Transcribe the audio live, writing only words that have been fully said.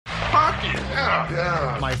hockey.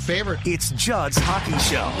 Yeah. My favorite. It's Judd's Hockey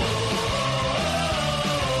Show.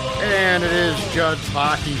 And it is Judd's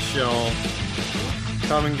Hockey Show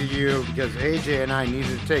coming to you because AJ and I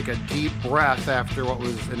needed to take a deep breath after what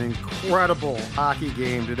was an incredible hockey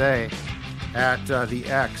game today at the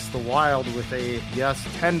X. The Wild with a,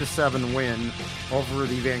 10-7 win over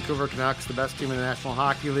the Vancouver Canucks, the best team in the National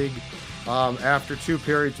Hockey League. After 2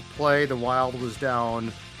 periods of play, the Wild was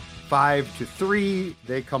down 5-3.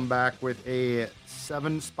 They come back with a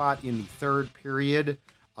 7 spot in the third period.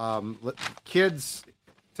 Kids,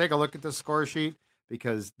 take a look at the score sheet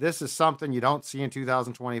because this is something you don't see in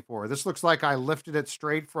 2024. This looks like I lifted it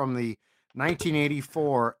straight from the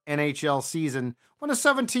 1984 NHL season when a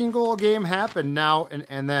 17-goal game happened now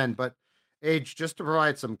and then. But, Age, just to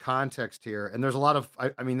provide some context here, and there's a lot of,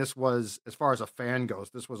 I mean, this was, as far as a fan goes,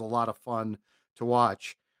 this was a lot of fun to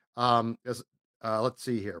watch. Let's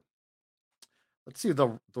see here. Let's see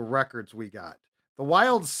the records we got. The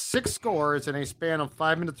Wild's 6 scores in a span of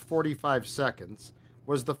 5 minutes, 45 seconds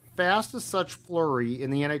was the fastest such flurry in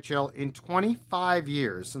the NHL in 25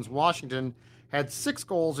 years since Washington had 6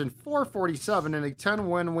 goals in 4:47 in a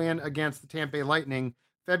 10-win win against the Tampa Bay Lightning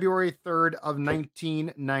February 3rd of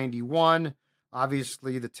 1991.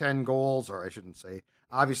 Obviously, the 10 goals, or I shouldn't say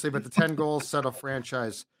obviously, but the 10 goals set a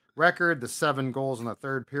franchise record. The 7 goals in the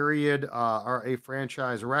third period are a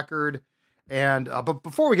franchise record. And but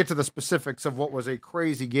before we get to the specifics of what was a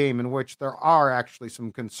crazy game in which there are actually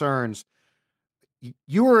some concerns,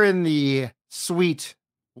 you were in the suite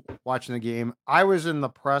watching the game. I was in the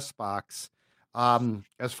press box.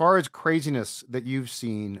 As far as craziness that you've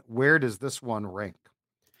seen, where does this one rank?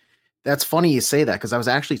 That's funny you say that because I was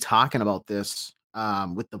actually talking about this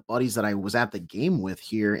with the buddies that I was at the game with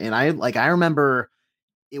here. And I remember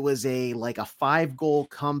it was a 5-goal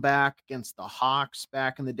comeback against the Hawks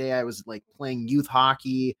back in the day. I was playing youth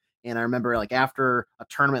hockey. And I remember after a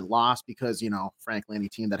tournament loss, because, frankly, any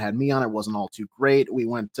team that had me on it wasn't all too great. We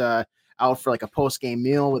went out for a post-game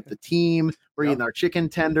meal with the team. We're eating our chicken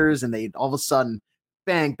tenders, and they all of a sudden,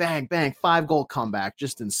 bang, bang, bang, 5-goal comeback.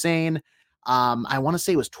 Just insane. I want to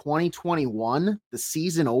say it was 2021, the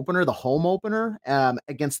season opener, the home opener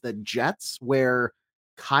against the Jets, where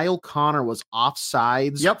Kyle Connor was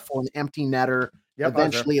offsides for an empty netter.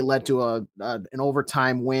 Eventually, it led to an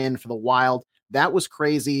overtime win for the Wild. That was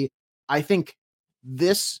crazy. I think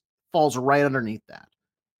this falls right underneath that.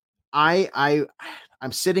 I'm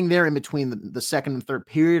sitting there in between the second and third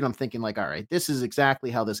period. I'm thinking all right, this is exactly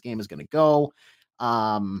how this game is going to go.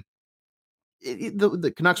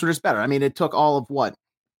 The Canucks were just better. I mean, it took all of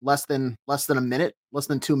less than a minute, less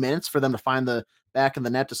than 2 minutes for them to find the back of the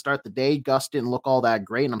net to start the day. Gus didn't look all that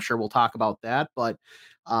great, and I'm sure we'll talk about that. But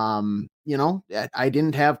I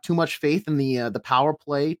didn't have too much faith in the power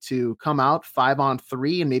play to come out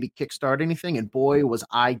 5-on-3 and maybe kickstart anything. And boy, was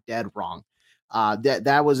I dead wrong.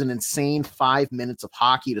 That was an insane 5 minutes of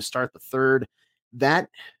hockey to start the third.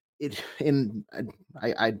 It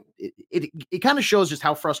kind of shows just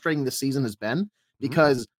how frustrating this season has been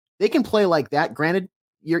because they can play like that. Granted,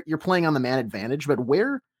 you're playing on the man advantage, but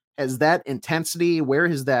where has that intensity, where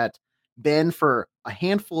has that been for a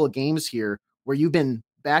handful of games here where you've been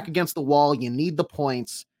back against the wall, you need the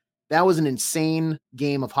points? That was an insane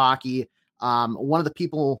game of hockey. One of the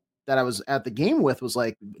people that I was at the game with was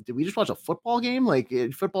like, did we just watch a football game?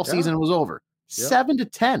 Football season was over.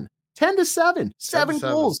 7-10, 10-7, 7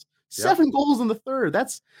 goals. 7 goals in the third.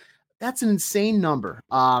 That's an insane number.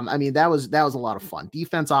 I mean, that was a lot of fun.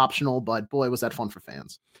 Defense optional, but boy, was that fun for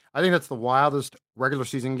fans. I think that's the wildest regular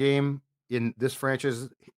season game in this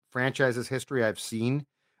franchise's history I've seen.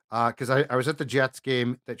 Because I was at the Jets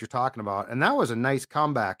game that you're talking about, and that was a nice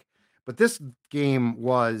comeback. But this game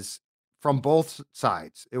was from both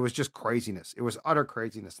sides. It was just craziness. It was utter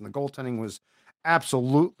craziness, and the goaltending was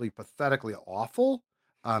absolutely pathetically awful.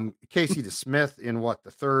 Casey DeSmith in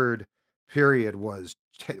the third period was,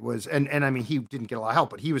 and I mean, he didn't get a lot of help,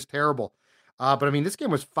 but he was terrible. But I mean, this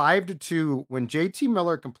game was 5-2 when JT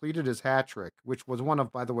Miller completed his hat trick, which was one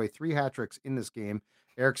of, by the way, 3 hat tricks in this game.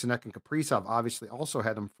 Eriksson and Kaprizov obviously also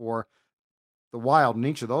had them for the Wild, and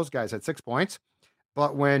each of those guys had 6 points.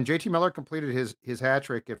 But when JT Miller completed his hat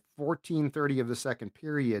trick at 14:30 of the second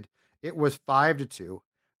period, it was 5-2.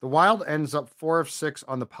 The Wild ends up 4 of 6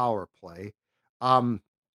 on the power play.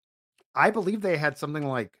 I believe they had something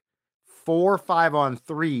like 4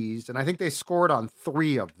 5-on-3s, and I think they scored on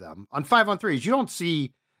 3 of them. On 5-on-3s, you don't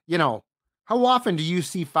see, how often do you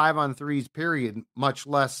see 5-on-3s, period, much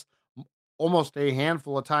less almost a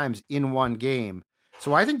handful of times in one game.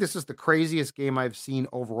 So I think this is the craziest game I've seen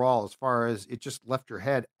overall as far as it just left your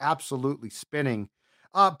head absolutely spinning.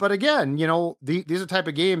 But again, these are the type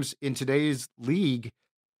of games in today's league.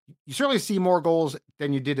 You certainly see more goals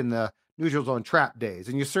than you did in the neutral zone trap days,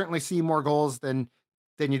 and you certainly see more goals than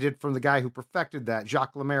you did from the guy who perfected that,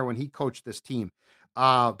 Jacques Lemaire, when he coached this team.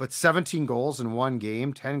 But 17 goals in one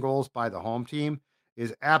game, 10 goals by the home team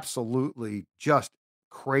is absolutely just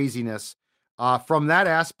craziness. From that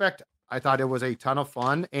aspect, I thought it was a ton of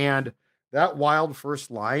fun, and that wild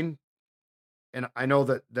first line. And I know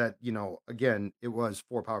that again, it was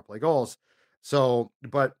 4 power play goals. So,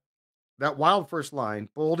 but that wild first line,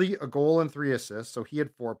 Boldy, a goal and 3 assists, so he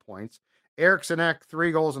had 4 points. Eriksson Ek,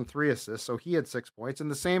 3 goals and 3 assists, so he had 6 points. And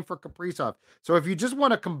the same for Kaprizov. So if you just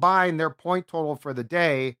want to combine their point total for the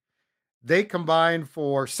day, they combined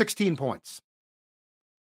for 16 points.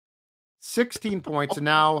 16 points. And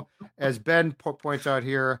now, as Ben points out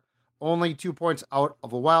here, only 2 points out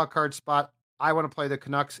of a wild card spot. I want to play the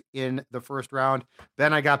Canucks in the first round.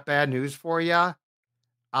 Ben, I got bad news for you.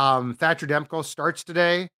 Thatcher Demko starts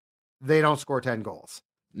today. They don't score 10 goals.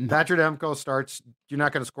 No. Thatcher Demko starts, you're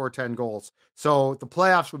not going to score 10 goals. So the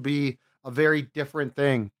playoffs would be a very different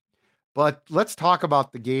thing. But let's talk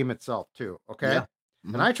about the game itself too, okay? Yeah.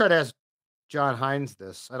 Mm-hmm. And I tried to ask John Hines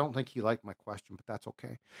this. I don't think he liked my question, but that's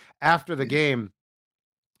okay. After the game,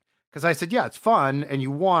 because I said, yeah, it's fun and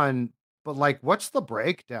you won, but like, what's the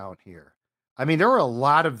breakdown here? I mean, there were a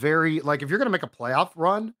lot of if you're going to make a playoff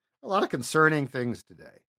run, a lot of concerning things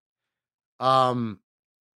today.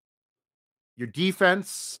 Your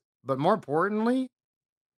defense, but more importantly,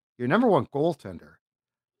 your number one goaltender.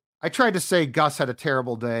 I tried to say Gus had a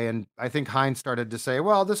terrible day, and I think Hines started to say,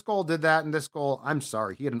 well, this goal did that, and this goal, I'm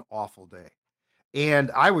sorry, he had an awful day.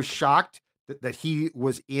 And I was shocked that he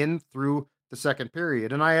was in through the second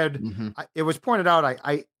period. And I had, it was pointed out,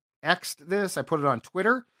 I X'd this, I put it on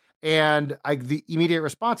Twitter, and the immediate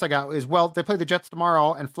response I got is, well, they play the Jets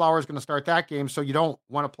tomorrow, and Flower's going to start that game, so you don't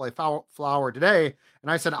want to play Flower today.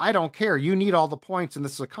 And I said, I don't care. You need all the points, and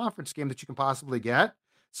this is a conference game that you can possibly get.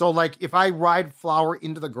 So, like, if I ride Flower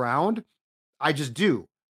into the ground, I just do.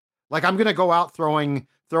 Like, I'm going to go out throwing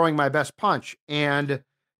my best punch. And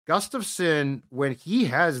Gustafsson, when he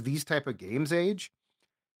has these type of games age,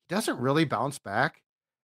 doesn't really bounce back.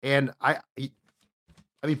 And I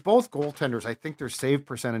mean, both goaltenders, I think their save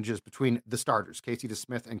percentages between the starters, Casey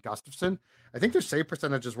DeSmith and Gustafsson, I think their save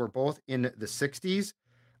percentages were both in the 60s.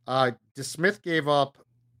 DeSmith gave up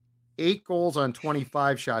 8 goals on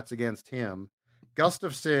 25 shots against him.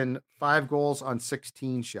 Gustafsson, 5 goals on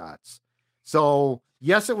 16 shots. So,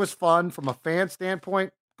 yes, it was fun from a fan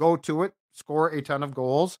standpoint. Go to it, score a ton of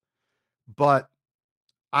goals. But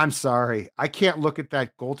I'm sorry, I can't look at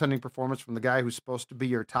that goaltending performance from the guy who's supposed to be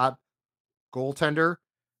your top goaltender.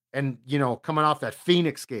 And, coming off that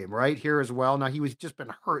Phoenix game right here as well. Now, he was just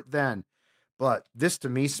been hurt then. But this, to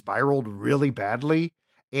me, spiraled really badly.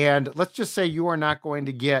 And let's just say you are not going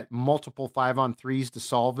to get multiple 5-on-3s to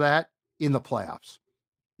solve that in the playoffs.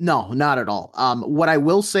 No, not at all. What I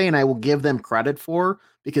will say, and I will give them credit for,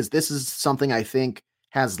 because this is something I think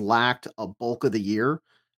has lacked a bulk of the year.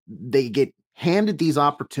 They get handed these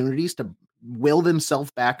opportunities to will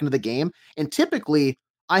themselves back into the game. And typically,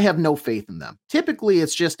 I have no faith in them. Typically,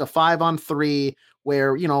 it's just a 5-on-3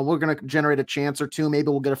 where, we're going to generate a chance or two. Maybe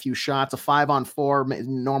we'll get a few shots, a 5-on-4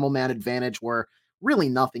 normal man advantage where really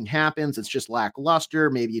nothing happens. It's just lackluster.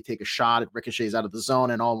 Maybe you take a shot, it ricochets out of the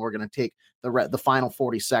zone, and we're going to take the final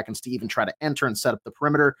 40 seconds to even try to enter and set up the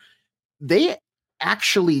perimeter. They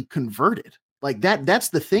actually converted. Like that's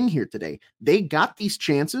the thing here today. They got these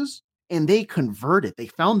chances and they converted. They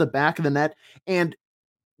found the back of the net, and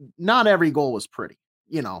not every goal was pretty.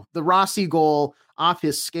 The Rossi goal off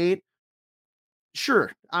his skate.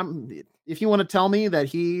 Sure. If you want to tell me that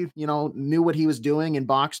he, knew what he was doing and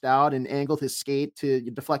boxed out and angled his skate to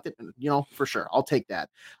deflect it, for sure. I'll take that.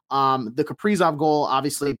 The Kaprizov goal,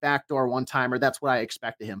 obviously backdoor one-timer. That's what I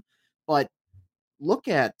expected him. But look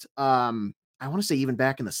at, I want to say even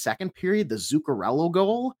back in the second period, the Zuccarello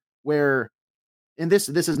goal where, and this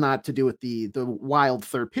is not to do with the wild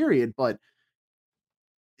third period, but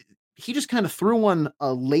he just kind of threw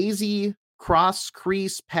a lazy cross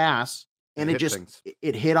crease pass. And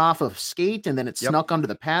it hit off of skate, and then it snuck under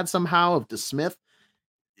the pad somehow of DeSmith.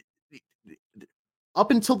 Up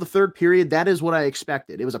until the third period, that is what I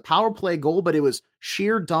expected. It was a power play goal, but it was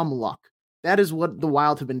sheer dumb luck. That is what the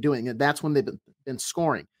Wild have been doing, and that's when they've been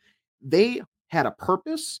scoring. They had a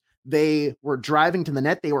purpose. They were driving to the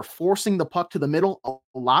net. They were forcing the puck to the middle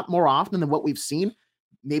a lot more often than what we've seen.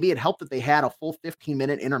 Maybe it helped that they had a full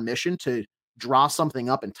 15-minute intermission to draw something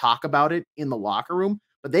up and talk about it in the locker room.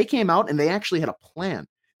 But they came out and they actually had a plan.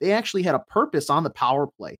 They actually had a purpose on the power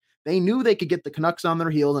play. They knew they could get the Canucks on their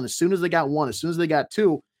heels, and as soon as they got one, as soon as they got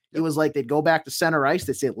two, it was like they'd go back to center ice.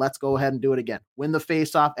 They'd say, let's go ahead and do it again. Win the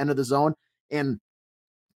face-off, end of the zone. And,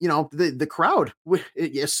 the crowd,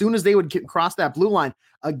 as soon as they would cross that blue line,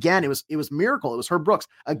 again, it was miracle. It was Herb Brooks.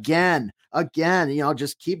 Again,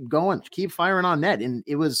 just keep going, keep firing on net. And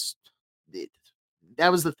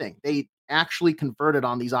that was the thing. They actually converted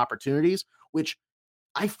on these opportunities, which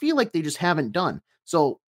I feel like they just haven't done.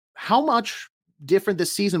 So how much different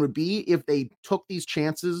this season would be if they took these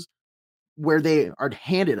chances where they are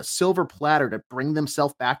handed a silver platter to bring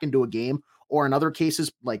themselves back into a game, or in other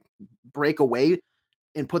cases, like break away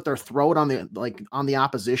and put their throat on the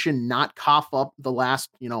opposition, not cough up the last,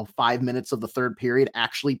 5 minutes of the third period,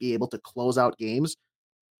 actually be able to close out games.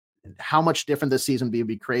 How much different this season would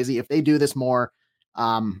be crazy if they do this more.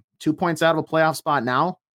 2 points out of a playoff spot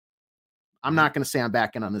now. I'm not going to say I'm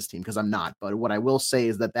back in on this team because I'm not, but what I will say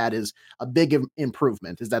is that is a big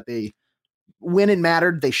improvement, is that when it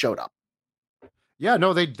mattered, they showed up. Yeah,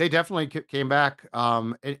 no, they definitely came back.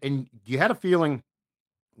 And you had a feeling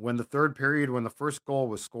when the third period, when the first goal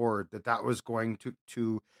was scored, that was going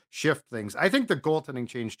to shift things. I think the goaltending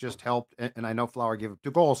change just helped, and I know Flower gave up 2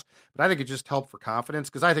 goals, but I think it just helped for confidence,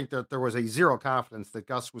 because I think that there was a zero confidence that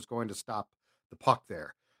Gus was going to stop the puck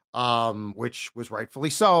there, which was rightfully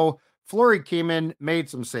so. Fleury came in, made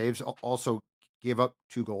some saves, also gave up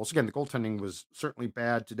 2 goals. Again, the goaltending was certainly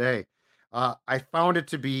bad today. I found it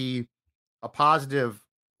to be a positive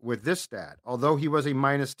with this stat, although he was a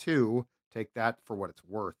 -2. Take that for what it's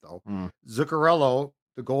worth, though. Zuccarello,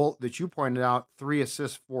 the goal that you pointed out, 3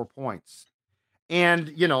 assists, 4 points.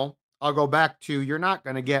 And, I'll go back to, you're not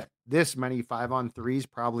going to get this many 5-on-3s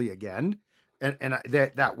probably again. And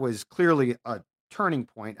that was clearly a turning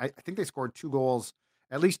point. I think they scored 2 goals,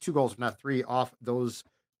 at least 2 goals, if not 3, off those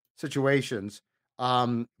situations.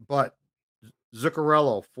 But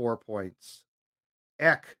Zuccarello, 4 points.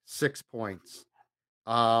 Ek, 6 points.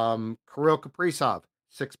 Kirill Kaprizov,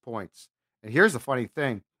 6 points. And here's the funny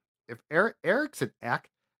thing. If Eriksson Ek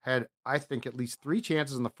had, I think, at least 3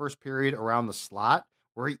 chances in the first period around the slot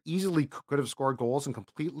where he easily could have scored goals and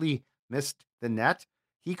completely missed the net,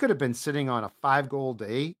 he could have been sitting on a 5-goal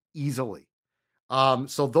day easily.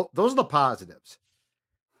 So those are the positives.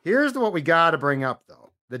 Here's what we got to bring up,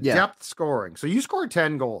 though. The depth scoring. So you scored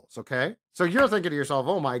 10 goals, okay? So you're thinking to yourself,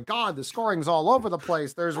 oh my God, the scoring's all over the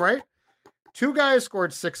place. There's 2 guys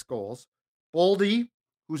scored 6 goals. Boldy,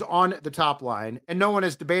 who's on the top line, and no one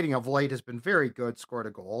is debating, of late has been very good, scored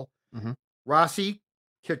a goal. Mm-hmm. Rossi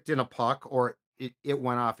kicked in a puck, or it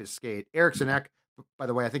went off his skate. Eriksson Ek, by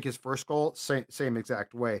the way, I think his first goal, same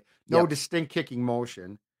exact way. No distinct kicking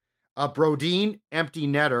motion. Brodin, empty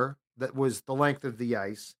netter, that was the length of the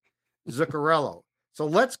ice. Zuccarello. So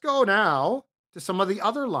let's go now to some of the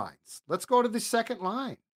other lines. Let's go to the second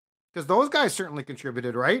line, because those guys certainly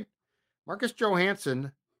contributed, right? Marcus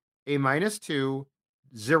Johansson, a -2,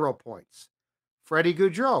 0 points. Freddie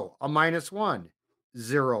Gaudreau, a -1,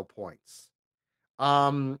 0 points.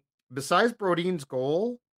 Besides Brodin's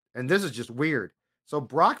goal, and this is just weird. So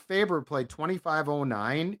Brock Faber played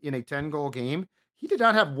 25:09 in a 10-goal game. He did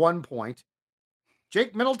not have 1 point.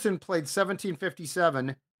 Jake Middleton played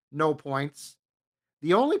 17:57, no points.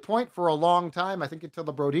 The only point for a long time, I think until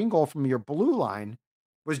the Brodin goal from your blue line,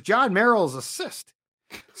 was John Merrill's assist.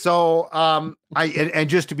 So, and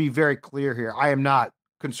just to be very clear here, I am not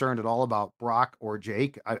concerned at all about Brock or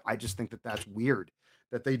Jake. I just think that's weird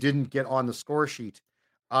that they didn't get on the score sheet.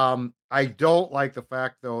 I don't like the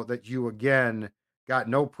fact, though, that you again got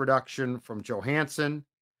no production from Johansson.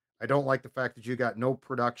 I don't like the fact that you got no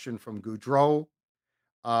production from Gaudreau.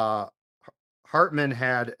 Hartman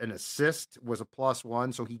had an assist, was a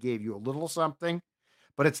 +1, so he gave you a little something.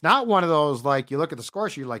 But it's not one of those, like, you look at the score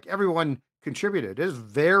sheet, like, everyone contributed. It is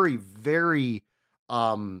very, very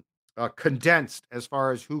condensed as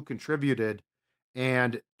far as who contributed.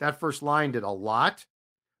 And that first line did a lot.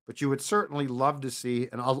 But you would certainly love to see,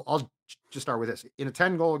 and I'll just start with this. In a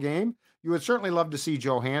 10-goal game, you would certainly love to see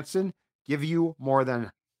Johansson give you more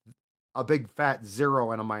than a big fat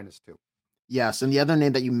 0 and a -2. Yes, and the other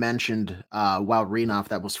name that you mentioned while reading off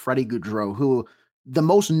that was Freddie Gaudreau, who the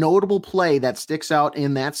most notable play that sticks out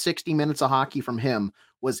in that 60 minutes of hockey from him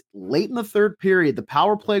was late in the third period, the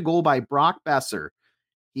power play goal by Brock Besser.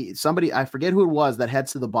 Somebody, I forget who it was, that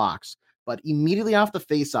heads to the box, but immediately off the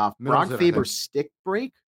faceoff, Brock Faber's stick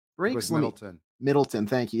breaks. Middleton,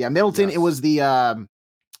 thank you. Yeah, Middleton. Yes. It was the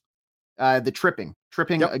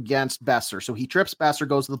tripping against Besser. So he trips Besser,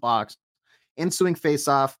 goes to the box, ensuing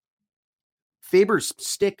faceoff. Faber's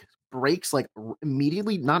stick breaks like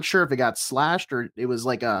immediately. Not sure if it got slashed or it was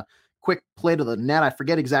like a quick play to the net. I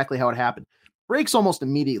forget exactly how it happened. breaks almost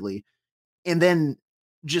immediately. And then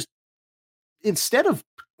just instead of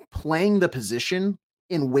playing the position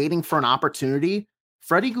and waiting for an opportunity,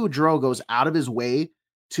 Freddie Gaudreau goes out of his way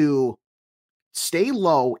to stay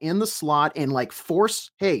low in the slot and like force,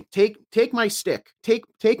 hey, take my stick.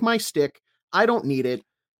 Take my stick. I don't need it,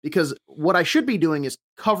 because what I should be doing is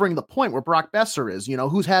covering the point where Brock Besser is,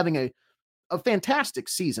 who's having a fantastic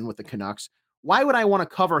season with the Canucks. Why would I want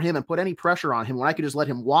to cover him and put any pressure on him when I could just let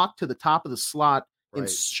him walk to the top of the slot and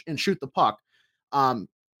shoot the puck?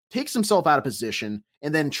 Takes himself out of position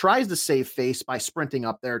and then tries to save face by sprinting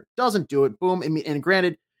up there. Doesn't do it. Boom. And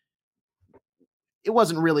granted, it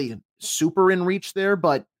wasn't really super in reach there,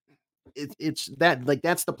 but it's that, like,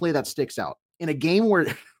 that's the play that sticks out in a game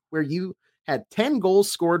where you had 10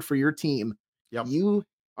 goals scored for your team. Yep. You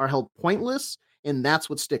are held pointless, and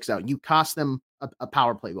that's what sticks out. You cost them a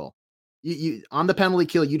power play goal. You on the penalty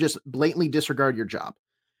kill, you just blatantly disregard your job.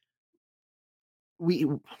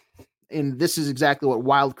 And this is exactly what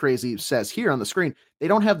Wild Crazy says here on the screen. They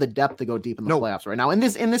don't have the depth to go deep in the playoffs right now. And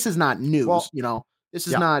this is not news. Well, this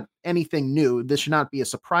is not anything new. This should not be a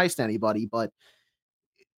surprise to anybody. But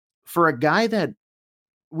for a guy that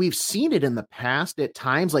we've seen it in the past at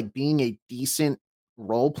times, like being a decent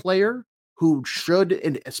role player who should,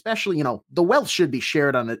 and especially, the wealth should be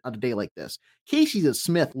shared on a day like this. Casey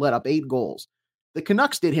Smith let up 8 goals. The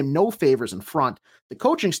Canucks did him no favors in front. The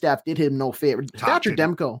coaching staff did him no favors. Thatcher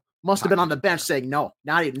Demko must have been on the bench saying, no,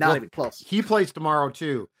 not even close. He plays tomorrow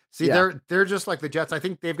too. See, they're just like the Jets. I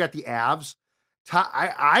think they've got the Avs.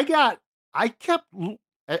 I kept,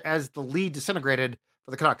 as the lead disintegrated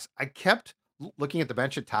for the Canucks, I kept looking at the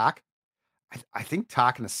bench at Talk. I think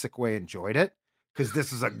Talk in a sick way enjoyed it, because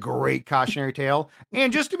this is a great cautionary tale.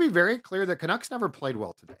 And just to be very clear, the Canucks never played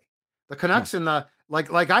well today. The Canucks in the,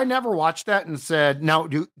 like I never watched that and said, now,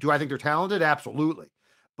 do I think they're talented? Absolutely.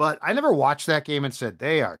 But I never watched that game and said,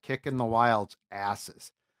 they are kicking the Wild's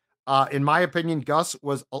asses. In my opinion, Gus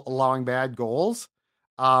was allowing bad goals.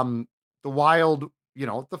 The Wild,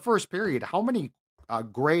 the first period, how many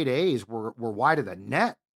grade A's were wide of the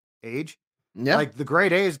net, Age? Yeah. Like the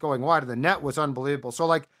grade A's going wide of the net was unbelievable.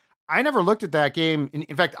 So I never looked at that game.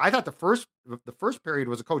 In fact, I thought the first period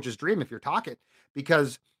was a coach's dream, if you're talking,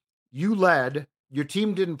 because you led, your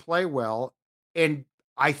team didn't play well, and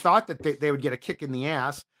I thought that they would get a kick in the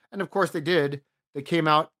ass. And of course they did. They came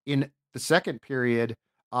out in the second period.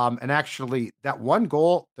 And actually that one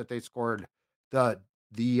goal that they scored,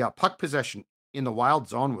 the puck possession in the Wild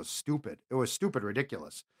zone was stupid. It was stupid,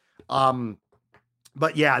 ridiculous.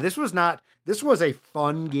 But yeah, this was a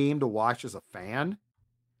fun game to watch as a fan.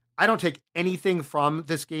 I don't take anything from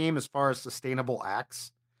this game as far as sustainable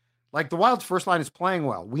acts. Like, the Wild's first line is playing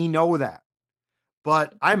well. We know that.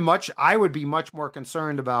 But I would be much more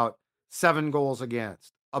concerned about 7 goals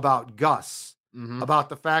against, about Gus, about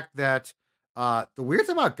the fact that the weird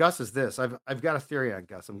thing about Gus is this. I've got a theory on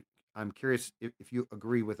Gus. I'm curious if you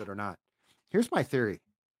agree with it or not. Here's my theory.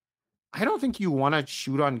 I don't think you want to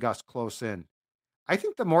shoot on Gus close in. I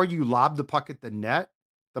think the more you lob the puck at the net,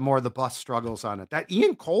 the more the bus struggles on it. That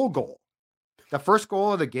Ian Cole goal, the first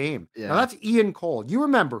goal of the game. Yeah. Now that's Ian Cole. You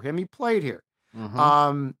remember him. He played here.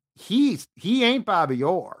 He ain't Bobby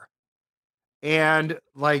Orr. And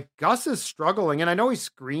like, Gus is struggling, and I know he's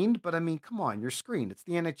screened, but I mean, come on, you're screened. It's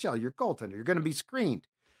the NHL. You're goaltender. You're going to be screened.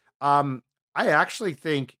 I actually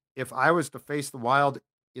think if I was to face the Wild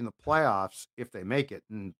in the playoffs, if they make it,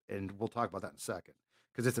 and we'll talk about that in a second,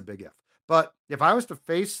 because it's a big if. But if I was to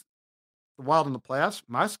face the Wild in the playoffs,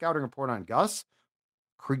 my scouting report on Gus,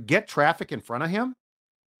 get traffic in front of him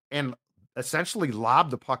and essentially lob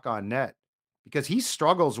the puck on net, because he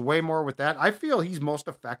struggles way more with that. I feel he's most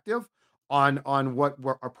effective on what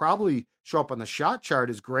are probably show up on the shot chart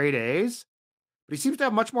as grade A's, but he seems to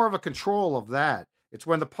have much more of a control of that. It's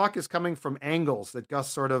when the puck is coming from angles that Gus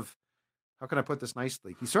sort of, how can I put this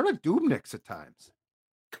nicely? He sort of Dubnyks at times.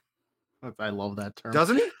 I love that term.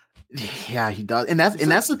 Doesn't he? Yeah, he does. And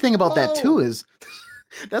that's the thing about that too is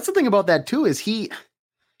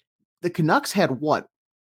the Canucks had what?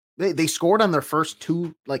 They scored on their first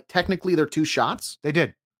 2, like technically their 2 shots. They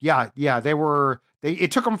did. Yeah.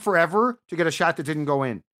 It took them forever to get a shot that didn't go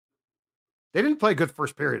in. They didn't play a good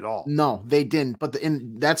first period at all. No, they didn't. But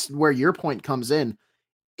that's where your point comes in.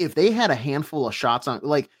 If they had a handful of shots on,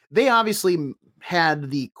 like, they obviously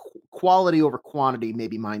had the quality over quantity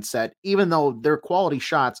maybe mindset, even though their quality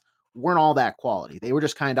shots weren't all that quality. They were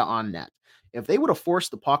just kind of on net. If they would have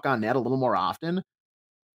forced the puck on net a little more often,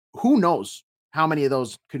 who knows how many of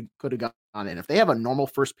those could have gone in. If they have a normal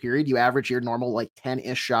first period, you average your normal like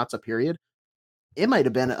 10-ish shots a period, it might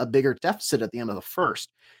have been a bigger deficit at the end of the first.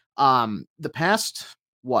 The past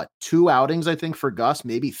 2 outings, I think, for Gus,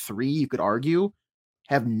 maybe 3, you could argue,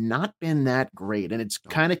 have not been that great. And it's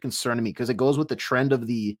kind of concerning me because it goes with the trend of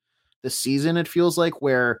the season, it feels like,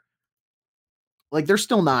 where like they're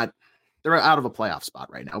out of a playoff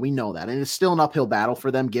spot right now. We know that. And it's still an uphill battle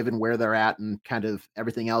for them given where they're at and kind of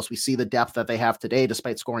everything else. We see the depth that they have today,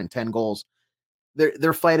 despite scoring 10 goals.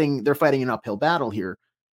 They're fighting an uphill battle here.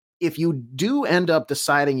 If you do end up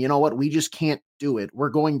deciding, you know what, we just can't do it, we're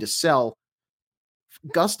going to sell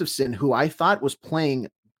Gustafsson, who I thought was playing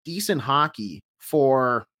decent hockey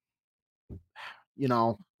for,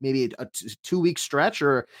 maybe a 2-week stretch,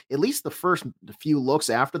 or at least the first few looks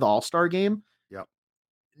after the All-Star game. Yep.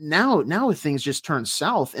 Now things just turn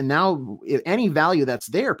south, and now if any value that's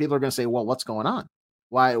there, people are going to say, well, what's going on?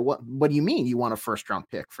 Why? What do you mean you want a first-round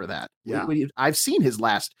pick for that? Yeah. I've seen his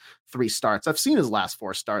last 3 starts. I've seen his last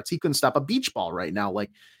 4 starts. He couldn't stop a beach ball right now.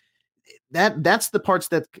 Like that's the parts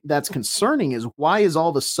that's concerning, is why is all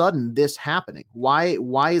of a sudden this happening?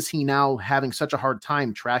 Why is he now having such a hard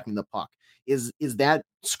time tracking the puck? Is that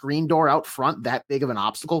screen door out front that big of an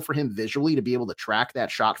obstacle for him visually to be able to track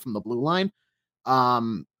that shot from the blue line?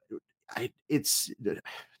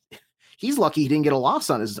 He's lucky he didn't get a loss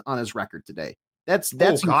on his record today. That's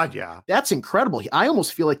that's incredible. I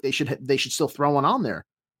almost feel like they should still throw one on there.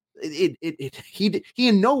 He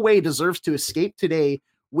in no way deserves to escape today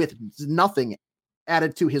with nothing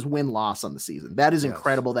added to his win-loss on the season. That is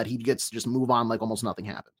incredible that he gets to just move on like almost nothing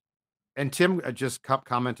happened. And Tim just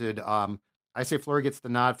commented, I say Fleury gets the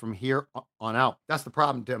nod from here on out. That's the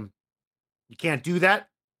problem, Tim. You can't do that,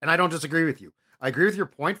 and I don't disagree with you. I agree with your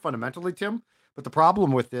point fundamentally, Tim, but the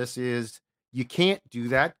problem with this is you can't do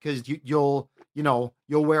that because you'll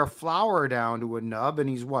wear Flower down to a nub, and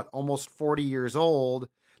he's almost 40 years old.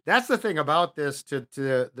 That's the thing about this, to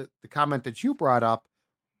the comment that you brought up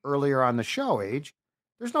earlier on the show, Age.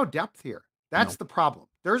 There's no depth here. That's the problem.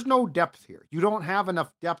 There's no depth here. You don't have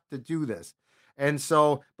enough depth to do this. And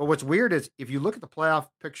so, but what's weird is if you look at the playoff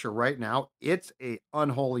picture right now, it's a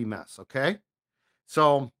unholy mess, okay?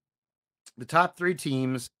 So the top 3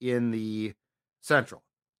 teams in the Central: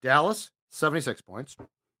 Dallas, 76 points.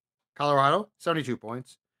 Colorado, 72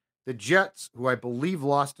 points. The Jets, who I believe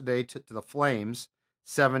lost today to the Flames,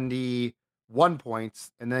 71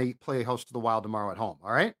 points, and they play host to the Wild tomorrow at home,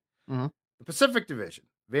 all right? Mm-hmm. The Pacific Division: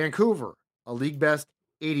 Vancouver, a league best,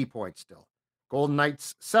 80 points still. Golden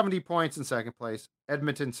Knights, 70 points in second place.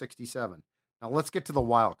 Edmonton, 67. Now let's get to the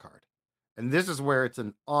wild card. And this is where it's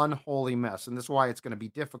an unholy mess. And this is why it's going to be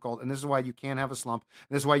difficult. And this is why you can't have a slump.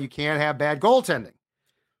 And this is why you can't have bad goaltending.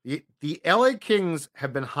 The LA Kings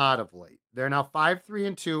have been hot of late. They're now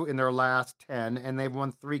 5-3-2 in their last 10, and they've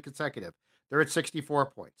won 3 consecutive. They're at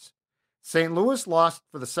 64 points. St. Louis lost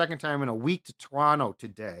for the second time in a week to Toronto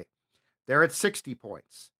today. They're at 60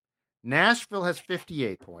 points. Nashville has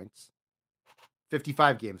 58 points.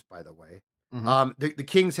 55 games, by the way. Mm-hmm. The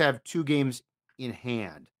Kings have 2 games in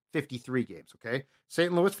hand, 53 games, okay?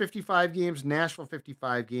 St. Louis, 55 games. Nashville,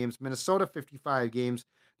 55 games. Minnesota, 55 games.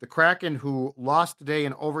 The Kraken, who lost today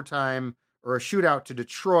in overtime or a shootout to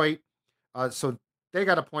Detroit, so they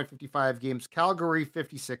got a point, 55 games. Calgary,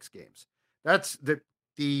 56 games. That's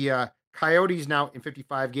the Coyotes now in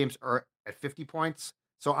 55 games are at 50 points.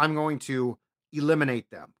 So I'm going to eliminate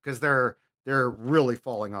them because they're really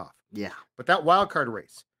falling off. Yeah. But that wild card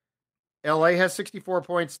race, LA has 64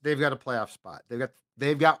 points. They've got a playoff spot.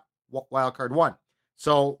 They've got wild card 1.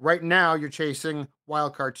 So right now you're chasing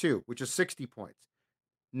wild card 2, which is 60 points.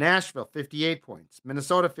 Nashville, 58 points.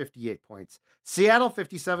 Minnesota, 58 points. Seattle,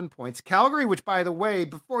 57 points. Calgary, which, by the way,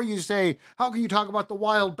 before you say, how can you talk about the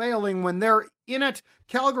Wild bailing when they're in it?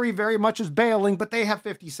 Calgary very much is bailing, but they have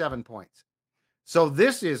 57 points. So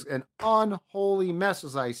this is an unholy mess,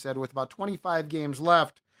 as I said, with about 25 games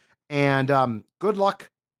left. And good luck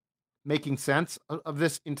making sense of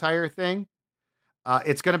this entire thing.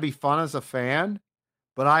 It's going to be fun as a fan,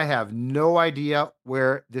 but I have no idea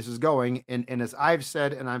where this is going. And as I've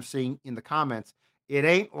said, and I'm seeing in the comments, it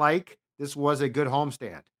ain't like this was a good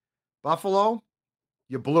homestand. Buffalo,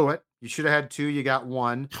 you blew it. You should have had 2. You got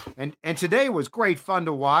 1. And today was great fun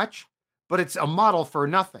to watch, but it's a model for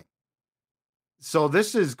nothing. So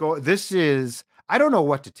this is I don't know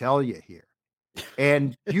what to tell you here.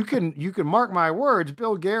 And you can mark my words,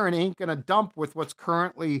 Bill Guerin ain't going to dump with what's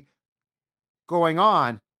currently going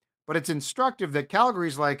on. But it's instructive that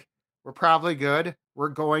Calgary's like, we're probably good. We're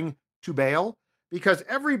going to bail, because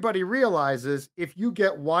everybody realizes if you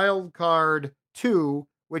get wild card 2,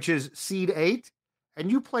 which is seed 8, and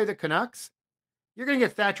you play the Canucks, you're going to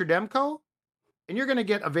get Thatcher Demko, and you're going to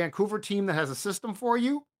get a Vancouver team that has a system for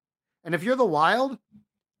you. And if you're the Wild,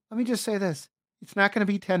 let me just say this. It's not going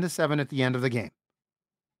to be 10-7 at the end of the game.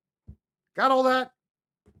 Got all that?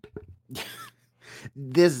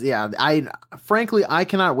 I frankly I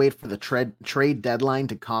cannot wait for the trade deadline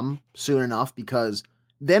to come soon enough, because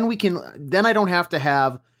then I don't have to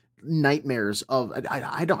have nightmares of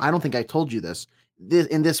I don't think I told you this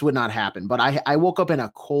would not happen, but I woke up in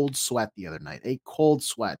a cold sweat the other night, a cold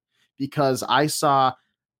sweat, because I saw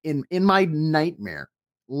in my nightmare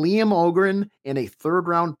Liam Ogren and a third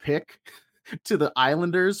round pick to the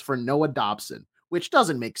Islanders for Noah Dobson, which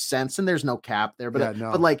doesn't make sense, and there's no cap there. But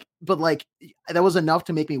no. but that was enough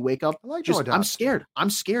to make me wake up. I like just Noah I'm Dobson. scared. I'm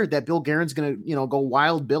scared that Bill Guerin's gonna go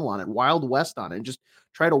Wild Bill on it, Wild West on it, and just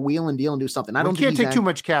try to wheel and deal and do something. I don't can't take too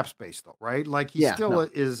much cap space though, right? Like he still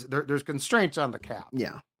is. There's constraints on the cap.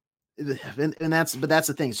 Yeah, and that's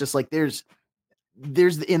the thing. It's just like there's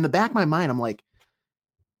in the back of my mind, I'm like,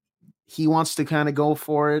 he wants to kind of go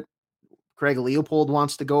for it. Craig Leopold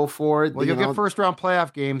wants to go for it. Well, you'll get first round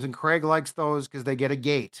playoff games, and Craig likes those because they get a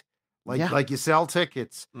gate. Like you sell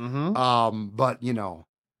tickets. Mm-hmm. But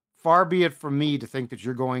far be it from me to think that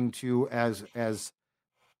you're going to, as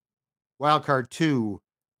wildcard 2,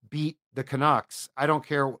 beat the Canucks. I don't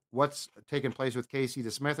care what's taking place with Casey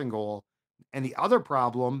DeSmith in goal. And the other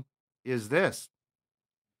problem is this.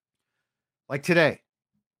 Like today,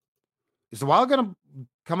 is the Wild going to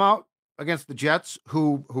come out against the Jets,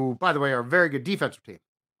 who, by the way, are a very good defensive team,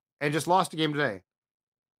 and just lost a game today?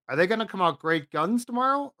 Are they going to come out great guns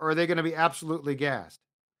tomorrow, or are they going to be absolutely gassed?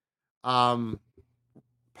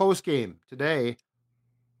 Post game today,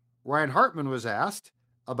 Ryan Hartman was asked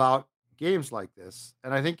about games like this,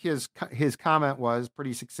 and I think his comment was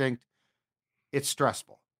pretty succinct. It's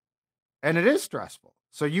stressful, and it is stressful.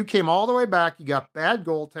 So you came all the way back. You got bad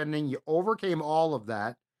goaltending. You overcame all of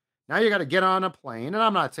that. Now you got to get on a plane, and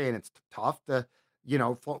I'm not saying it's tough.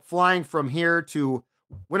 Flying from here to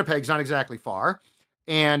Winnipeg's not exactly far,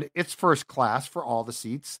 and it's first class for all the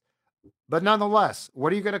seats. But nonetheless,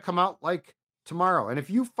 what are you going to come out like tomorrow? And if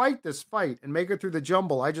you fight this fight and make it through the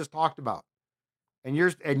jumble I just talked about, and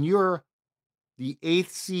you're the 8th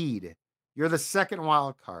seed, you're the second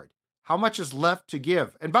wild card, how much is left to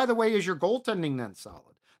give? And by the way, is your goaltending then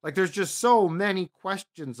solid? Like, there's just so many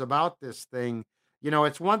questions about this thing.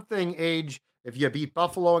 It's one thing, Age, if you beat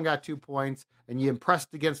Buffalo and got 2 points and you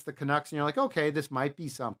impressed against the Canucks and you're like, okay, this might be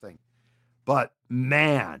something. But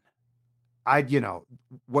man,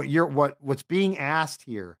 what's being asked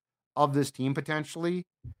here of this team potentially,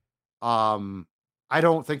 I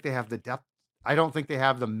don't think they have the depth. I don't think they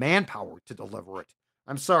have the manpower to deliver it.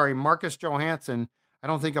 I'm sorry, Marcus Johansson, I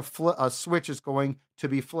don't think a switch is going to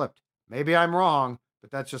be flipped. Maybe I'm wrong,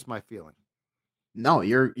 but that's just my feeling. No,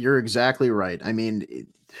 you're exactly right. I mean,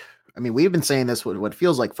 we've been saying this what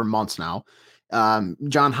feels like for months now.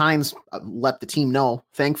 John Hines let the team know,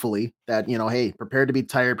 thankfully, that hey, prepared to be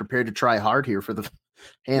tired, prepared to try hard here for the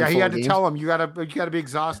handful. Yeah, he had to tell him you gotta be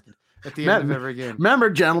exhausted at the end of every game. Remember,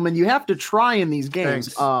 gentlemen, you have to try in these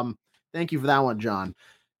games. Thanks. Thank you for that one, John.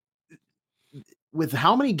 With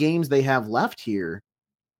how many games they have left here,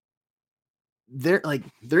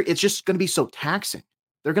 it's just going to be so taxing.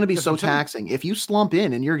 They're going to be so taxing. If you slump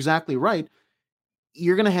in, and you're exactly right,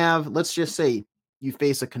 you're going to have, let's just say you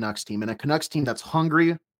face a Canucks team, and a Canucks team that's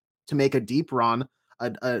hungry to make a deep run,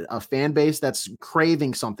 a fan base that's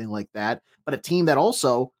craving something like that, but a team that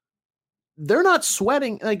also, they're not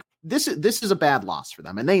sweating. Like, this is a bad loss for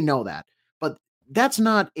them, and they know that, but that's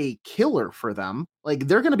not a killer for them. Like,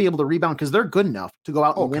 they're going to be able to rebound because they're good enough to go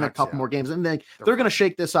out and win a couple more games, and they're going to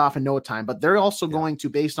shake this off in no time. But they're also going to,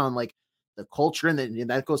 based on like the culture, and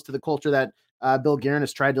that goes to the culture that Bill Guerin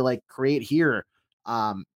has tried to like create here.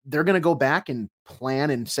 They're going to go back and plan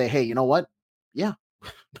and say, hey, you know what? Yeah,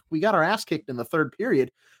 we got our ass kicked in the third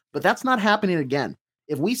period, but that's not happening again.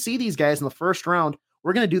 If we see these guys in the first round,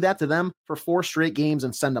 we're going to do that to them for 4 straight games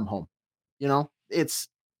and send them home. It's,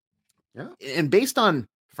 and based on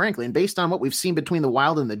what we've seen between the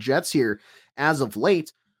Wild and the Jets here as of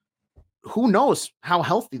late, who knows how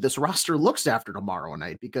healthy this roster looks after tomorrow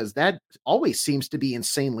night, because that always seems to be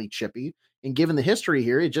insanely chippy. And given the history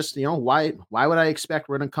here, it just, why would I expect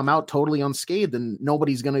we're going to come out totally unscathed and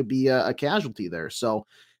nobody's going to be a casualty there? So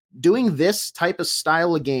doing this type of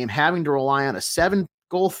style of game, having to rely on a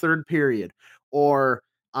 7-goal third period, or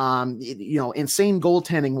insane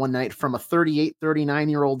goaltending one night from a 38,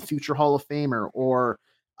 39-year-old future Hall of Famer, or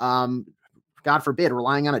God forbid,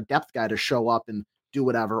 relying on a depth guy to show up and do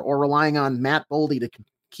whatever, or relying on Matt Boldy to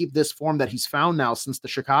keep this form that he's found now since the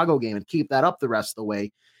Chicago game and keep that up the rest of the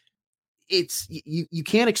way. It's you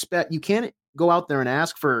can't go out there and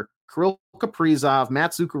ask for Kirill Kaprizov,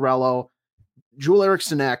 Matt Zuccarello, Joel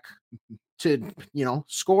Eriksson to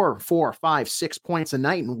score 4, 5, 6 points a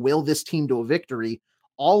night and will this team to a victory,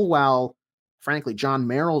 all while frankly, John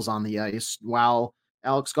Merrill's on the ice while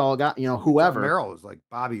Alex Gall got, John whoever. Merrill was like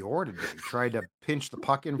Bobby Orr today. He tried to pinch the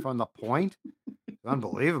puck in from the point.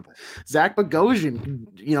 Unbelievable. Zach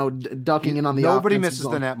Bogosian, ducking in on the Nobody offensive misses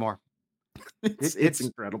zone. the net more. It's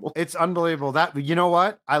incredible. It's unbelievable. That, you know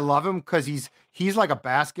what? I love him because he's like a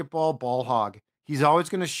basketball ball hog. He's always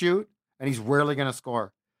going to shoot, and he's rarely going to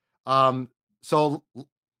score. So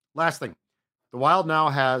last thing, the Wild now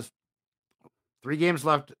has 3 games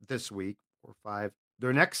left this week, or 5.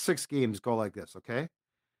 Their next 6 games go like this, okay?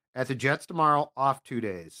 At the Jets tomorrow, off 2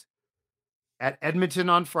 days. At Edmonton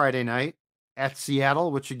on Friday night. At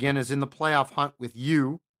Seattle, which again is in the playoff hunt with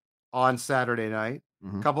you on Saturday night.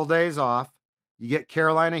 Mhm. Couple days off. You get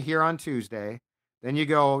Carolina here on Tuesday. Then you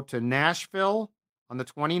go to Nashville on the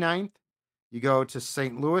 29th. You go to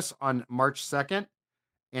St. Louis on March 2nd.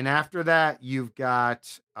 And after that, you've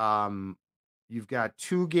got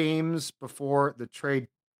 2 games before the trade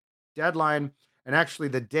deadline. And actually,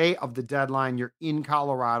 the day of the deadline, you're in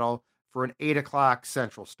Colorado for an 8:00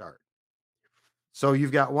 Central start. So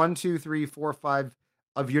you've got 1, 2, 3, 4, 5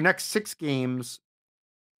 of your next 6 games.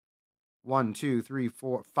 1, 2, 3,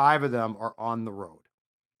 4, 5 of them are on the road.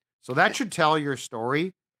 So that should tell your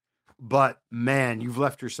story. But man, you've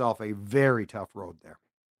left yourself a very tough road there.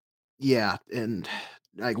 Yeah, and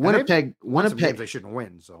like And Winnipeg, some games they shouldn't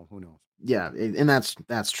win. So who knows? Yeah, and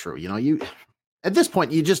that's true. You at this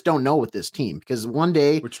point you just don't know with this team because one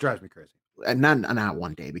day, which drives me crazy. And not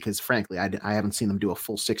one day because frankly I haven't seen them do a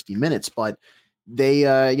full 60 minutes, but they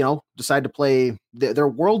decide to play their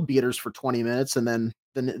world beaters for 20 minutes and then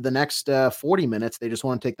the next 40 minutes they just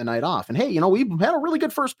want to take the night off. And hey, we've had a really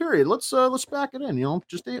good first period. Let's back it in.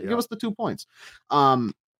 Just give us the 2 points.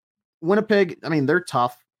 Winnipeg, I mean, they're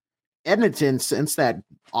tough. Edmonton, since that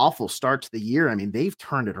awful start to the year, I mean, they've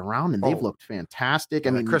turned it around and they've looked fantastic.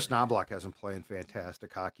 Yeah, I mean, Chris Knobloch hasn't playing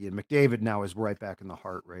fantastic hockey, and McDavid now is right back in the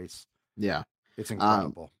Hart race. Yeah, it's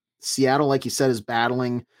incredible. Seattle, like you said, is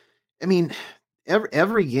battling. I mean,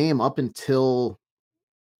 every game up until,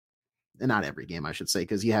 not every game, I should say,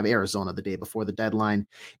 because you have Arizona the day before the deadline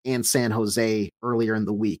and San Jose earlier in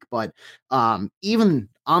the week. But even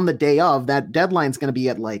on the day of, that deadline's going to be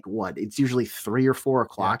at like what? It's usually 3 or 4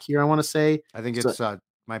 o'clock here, I want to say. I think it's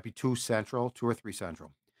might be 2 or 3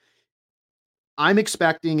 Central. I'm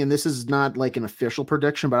expecting, and this is not like an official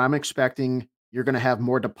prediction, but I'm expecting you're going to have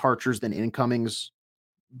more departures than incomings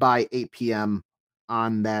by 8 p.m.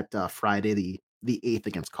 on that Friday, the 8th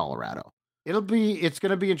against Colorado. It's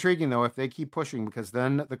going to be intriguing, though, if they keep pushing, because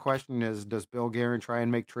then the question is, does Bill Guerin try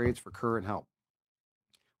and make trades for current help?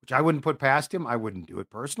 Which I wouldn't put past him. I wouldn't do it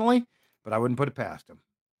personally, but I wouldn't put it past him.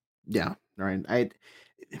 Yeah, right.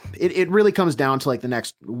 It really comes down to like the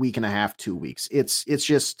next week and a half, 2 weeks. It's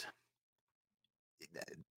just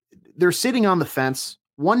they're sitting on the fence.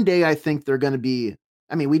 One day I think they're going to be,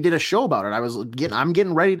 I mean, we did a show about it. I'm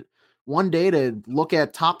getting ready one day to look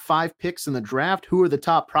at top 5 picks in the draft. Who are the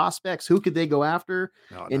top prospects? Who could they go after?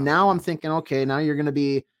 Now I'm thinking, okay, now you're going to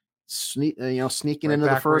be sneaking right into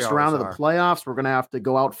the first round of the playoffs. We're going to have to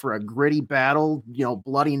go out for a gritty battle,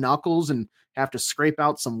 bloody knuckles, and have to scrape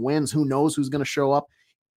out some wins. Who knows who's going to show up?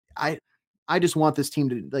 I just want this team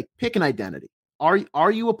to like pick an identity. Are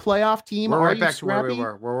you a playoff team? We're right back to where we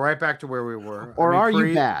were. We're right back to where we were. Or are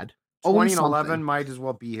you bad? 2011 might as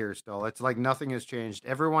well be here still. It's like nothing has changed.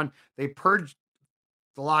 They purged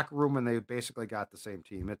the locker room and they basically got the same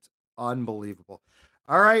team. It's unbelievable.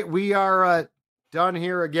 All right, we are done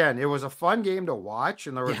here again. It was a fun game to watch,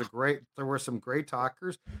 and there were some great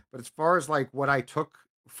talkers. But as far as like what I took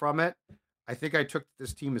from it, I think I took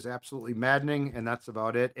this team is absolutely maddening, and that's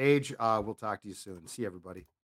about it. We'll talk to you soon. See everybody.